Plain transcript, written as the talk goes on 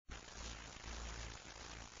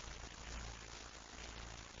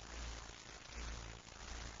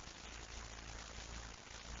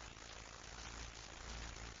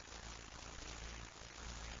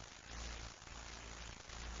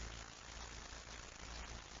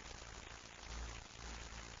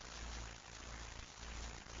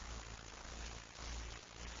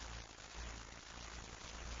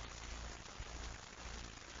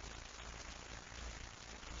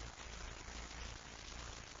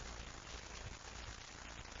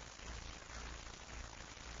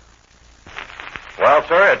Well,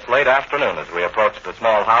 sir, it's late afternoon as we approach the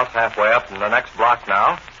small house halfway up in the next block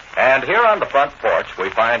now. And here on the front porch,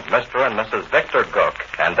 we find Mr. and Mrs. Victor Gook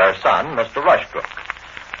and their son, Mr. Rush Gook.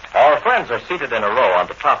 Our friends are seated in a row on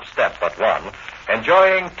the top step but one,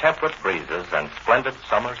 enjoying temperate breezes and splendid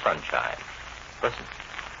summer sunshine. Listen.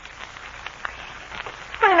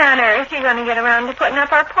 When on earth are you going to get around to putting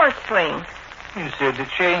up our porch swing? You said the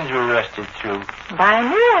chains were rusted through. Buy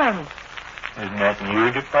new ones. Isn't that in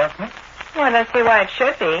your department? Well, let's see why it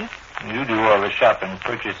should be. You do all the shopping,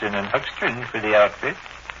 purchasing, and huckstering for the outfit.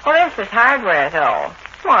 Well, this is hardware, though.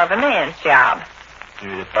 It's more of a man's job.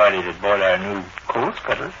 You're the party that bought our new coal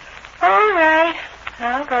scuttle. All right.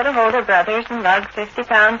 I'll go to Holder Brothers and lug 50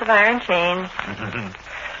 pounds of iron chains.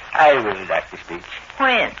 I will like to speak.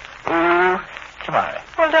 When? Oh, tomorrow.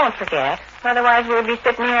 Well, don't forget. Otherwise, we'll be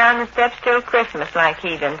sitting here on the steps till Christmas like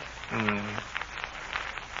heathens.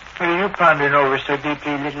 What are you pondering over so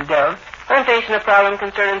deeply, little Dell? I'm facing a problem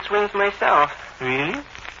concerning swings myself. Really?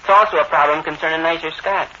 It's also a problem concerning Nicer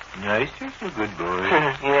Scott. Nicer's a good boy.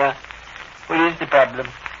 Yeah. What is the problem?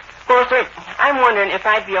 Well, sir, I'm wondering if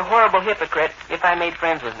I'd be a horrible hypocrite if I made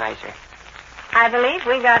friends with Nicer. I believe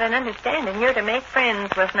we got an understanding. You're to make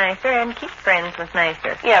friends with Nicer and keep friends with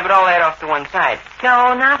Nicer. Yeah, but all that off to one side.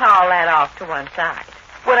 No, not all that off to one side.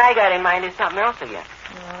 What I got in mind is something else again.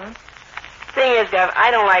 Thing is, Gov,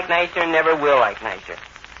 I don't like Nicer and never will like Nicer.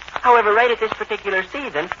 However, right at this particular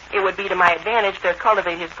season, it would be to my advantage to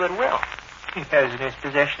cultivate his goodwill. He has in his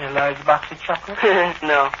possession a large box of chocolate.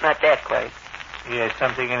 No, not that quite. He has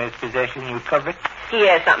something in his possession you covet? He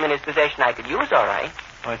has something in his possession I could use, all right.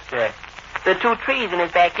 What's that? The 2 trees in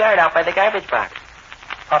his backyard out by the garbage box.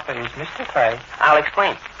 Papa is mystified. I'll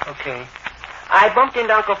explain. Okay. I bumped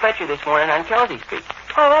into Uncle Fletcher this morning on Kelsey Street.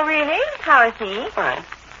 Oh, really? How is he? Fine.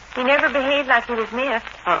 He never behaved like he was missed.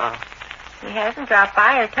 He hasn't dropped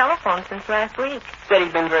by or telephoned since last week. Said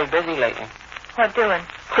he's been very busy lately. What doing?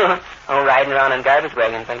 Riding around in garbage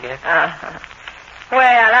wagons, I guess.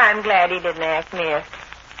 Well, I'm glad he didn't act missed.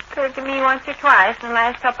 Occurred to me once or twice in the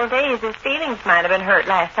last couple of days his feelings might have been hurt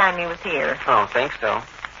last time he was here. Oh, think so.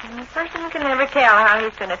 A person can never tell how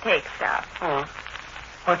he's going to take stuff.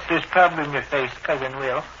 What's this problem you face, Cousin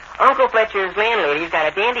Will? Uncle Fletcher's landlady's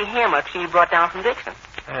got a dandy hammock she brought down from Dixon.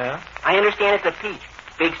 Yeah? I understand it's a peach.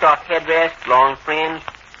 Big soft headrest, long fringe,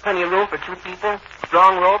 plenty of room for 2 people,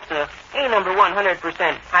 strong ropes, and a number 100%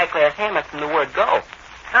 high-class hammock from the word go.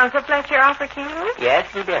 Uncle Fletcher offered to you? Yes,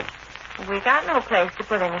 he did. We got no place to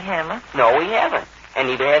put any hammock. No, we haven't. And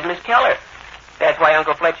neither has Miss Keller. That's why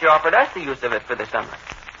Uncle Fletcher offered us the use of it for the summer.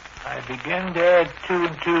 I begin to add 2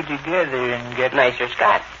 and 2 together and get... Nicer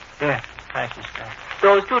Scott. Yeah, Nicer Scott.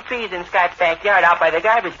 Those 2 trees in Scott's backyard out by the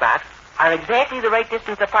garbage box are exactly the right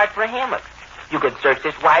distance apart for a hammock. You could search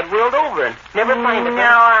this wide world over and never find a... No,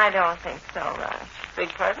 I don't think so, Rush. Beg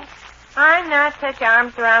pardon? I'm not such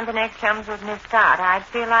arms around the neck chums with Miss Scott. I'd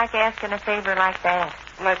feel like asking a favor like that.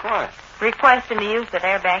 Like what? Requesting the use of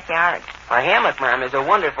their backyard. A hammock, Mom, is a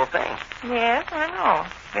wonderful thing. Yes, I know.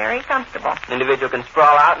 Very comfortable. An individual can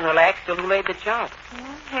sprawl out and relax till you laid the chunk.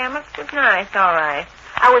 Hammocks is nice, all right.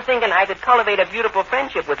 I was thinking I could cultivate a beautiful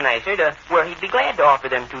friendship with Nicer to where he'd be glad to offer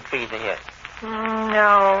them 2 trees of his.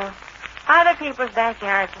 No. Other people's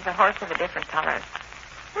backyards is a horse of a different color.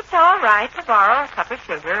 It's all right to borrow a cup of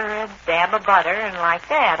sugar or a dab of butter and like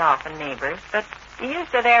that off of neighbors, but the use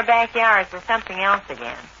of their backyards is something else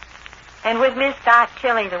again. And with Miss Scott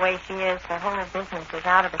chilly the way she is, the whole business is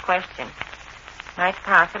out of the question. Might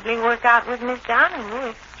possibly work out with Miss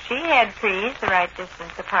Donahue if she had trees the right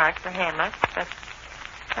distance apart for hammocks, but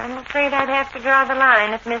I'm afraid I'd have to draw the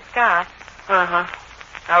line at Miss Scott.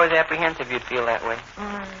 I was apprehensive you'd feel that way.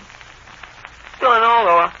 Still in all,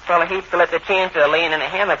 though, a fella hates to let the chance of laying in a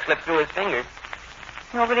hammock slip through his fingers.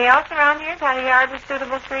 Nobody else around here got a yard with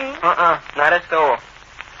suitable trees? Not a soul.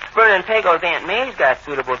 Vernon Pago's Aunt May's got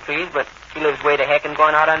suitable trees, but she lives way to heck and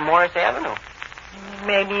going out on Morris Avenue.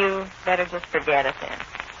 Maybe you better just forget it then.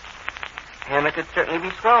 Hammock could certainly be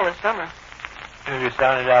swell this summer. Have you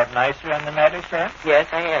sounded out Nicer on the matter, Sam? Yes,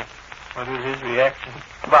 I have. What was his reaction?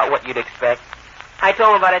 About what you'd expect. I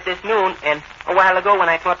told him about it this noon, and a while ago when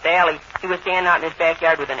I come up the alley, he was standing out in his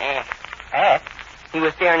backyard with an axe. Axe? He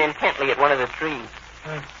was staring intently at one of the trees.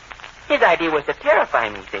 His idea was to terrify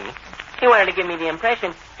me, see? He wanted to give me the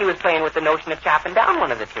impression he was playing with the notion of chopping down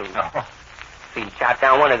one of the trees. If he chopped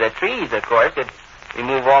down one of the trees, of course, it'd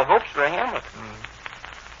remove all hopes for a hammock.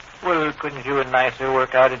 Well, couldn't you and Nicer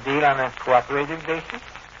work out a deal on a cooperative basis?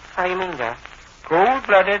 How do you mean, John?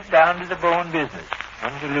 Cold-blooded, down-to-the-bone business,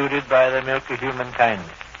 undiluted by the milk of human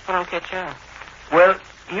kindness. I don't get you. Well,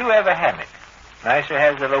 you have a hammock. Nicer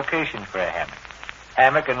has the location for a hammock.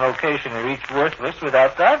 Hammock and location are each worthless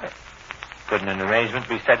without the other. Couldn't an arrangement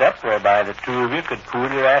be set up whereby the two of you could pool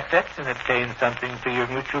your assets and obtain something to your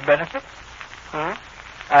mutual benefit? Huh?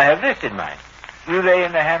 I have this in mind. You lay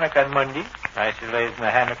in the hammock on Monday. I shall lay in the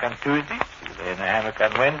hammock on Tuesday. You lay in the hammock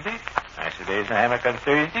on Wednesday. I shall lay in the hammock on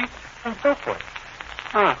Thursday, and so forth.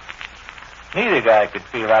 Huh. Neither guy could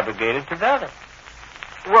feel obligated to the other.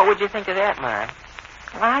 What would you think of that, Mom?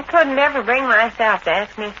 Well, I couldn't ever bring myself to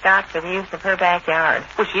ask Miss Scott for the use of her backyard.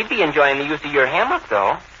 Well, she'd be enjoying the use of your hammock,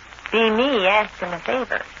 though. Be me asking a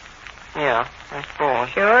favor. Yeah, I suppose.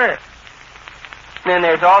 Sure. Then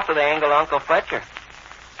there's also the angle Uncle Fletcher.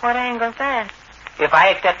 What angle's that? If I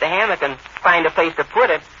accept the hammock and find a place to put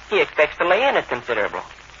it, he expects to lay in it considerable.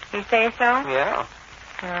 You say so? Yeah.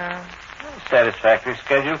 A satisfactory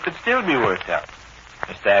schedule could still be worked out.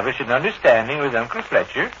 Establish an understanding with Uncle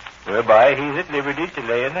Fletcher, whereby he's at liberty to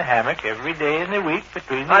lay in the hammock every day in the week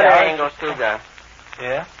between the Other hours... angles, too, Gus.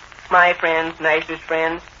 Yeah? My friends, nicest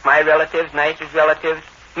friends. My relatives, nicest relatives.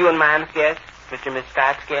 You and Mom's guests. Mr. and Miss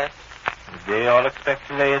Scott's guests. Would they all expect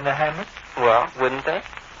to lay in the hammock? Well, wouldn't they?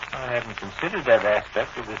 I haven't considered that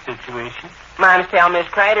aspect of the situation. Mom's tell Miss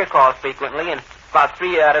Kreider calls frequently, and about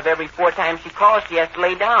 3 out of every 4 times she calls, she has to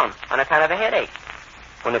lay down on account of a headache.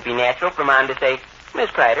 Wouldn't it be natural for Mom to say, Miss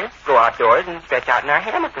Kreider, go outdoors and stretch out in our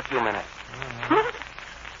hammock a few minutes?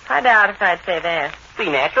 I doubt if I'd say that. Be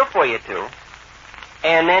natural for you to.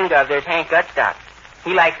 And then, Gov, there's Hank Gutstock.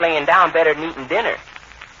 He likes laying down better than eating dinner.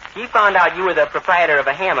 He found out you were the proprietor of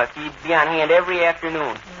a hammock. He'd be on hand every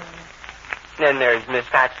afternoon. Then there's Miss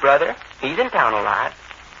Scott's brother. He's in town a lot.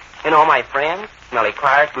 And all my friends, Melly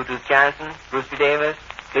Clark, Bluetooth Johnson, Brewster Davis,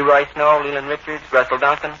 Leroy Snow, Leland Richards, Russell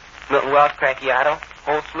Duncan, Milton Welch, Cracky Otto,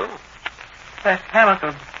 whole slew. That hammock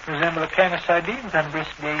would resemble a can of sardines on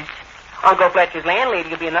brisk days. Uncle Fletcher's landlady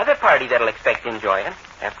will be another party that'll expect to enjoy it.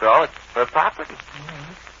 After all, it's her property.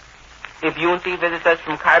 If UNC visits us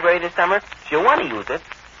from Carberry this summer, she'll want to use it.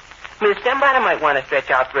 Miss Stembottom might want to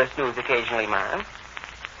stretch out for a snooze occasionally, Mom.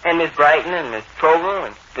 And Miss Brighton and Miss Trogle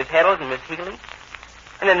and Miss Heddles and Miss Healy.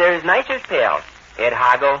 And then there's Nicer's pals. Ed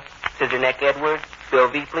Hoggle, Scissorneck Edwards, Bill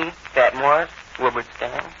Veepley, Fat Morris, Wilbert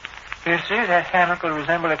Stan. You see, that hammock will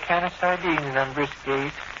resemble a can of sardines on brisk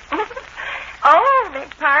days. Oh, beg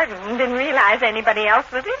pardon. Didn't realize anybody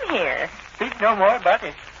else was in here. Speak no more about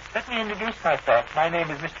it. Let me introduce myself. My name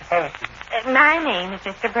is Mr. Harrison. My name is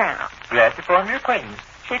Mr. Brown. Glad to form your acquaintance.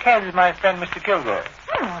 Shake hands with my friend, Mr. Kilgore.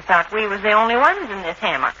 I thought we was the only ones in this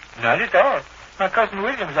hammock. Not at all. My cousin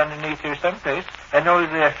William's underneath here someplace. I know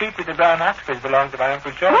the feet of the brown oxfords belong to my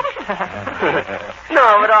Uncle George.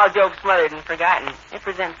 No, but all jokes smothered and forgotten, it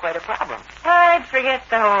presents quite a problem. I'd forget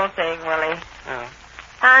the whole thing, Willie. Oh.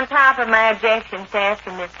 On top of my objections to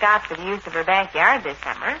asking Miss Scott for the use of her backyard this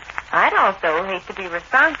summer, I'd also hate to be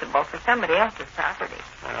responsible for somebody else's property.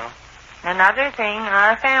 Well, Another thing,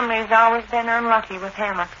 our family's always been unlucky with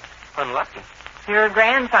hammocks. unlucky. Your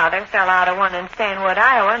grandfather fell out of one in Stanwood,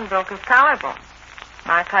 Iowa, and broke his collarbone.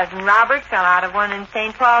 My cousin Robert fell out of one in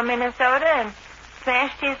St. Paul, Minnesota, and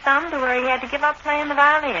smashed his thumb to where he had to give up playing the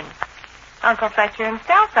violin. Uncle Fletcher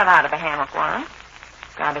himself fell out of a hammock once.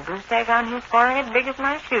 Got a goose egg on his forehead big as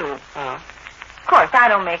my shoe. Oh. Of course, I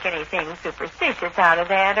don't make anything superstitious out of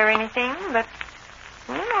that or anything, but,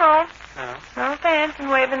 you know, no offense in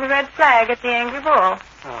waving the red flag at the angry bull.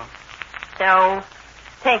 Oh. So,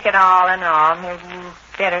 take it all in all, maybe you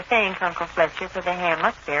better thank Uncle Fletcher for the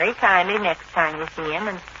hammock very kindly next time you see him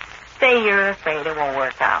and say you're afraid it won't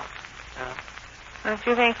work out. Don't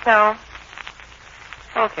you think so?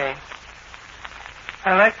 Okay.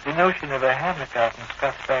 I like the notion of a hammock out in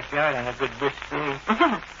Scott's backyard on a good brisk day.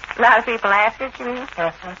 A lot of people ask it, you mean?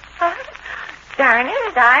 Darn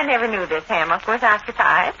it, I never knew this hammock was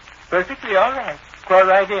occupied. Perfectly all right. Go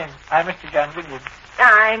right in. I'm Mr. John Williams.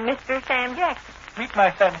 I'm Mr. Sam Jackson. Meet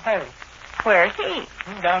my son, Harry. Where's he?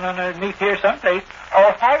 Down underneath here someplace.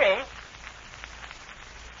 Oh, Harry.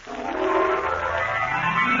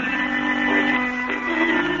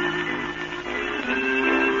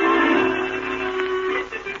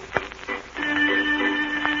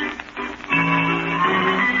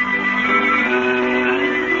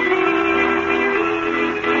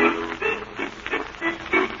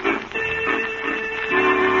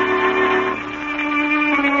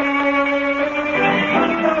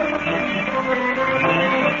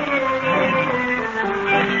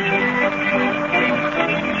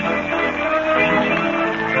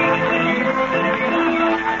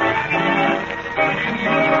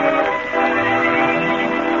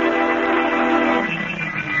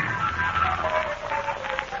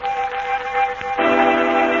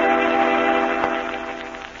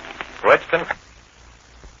 Which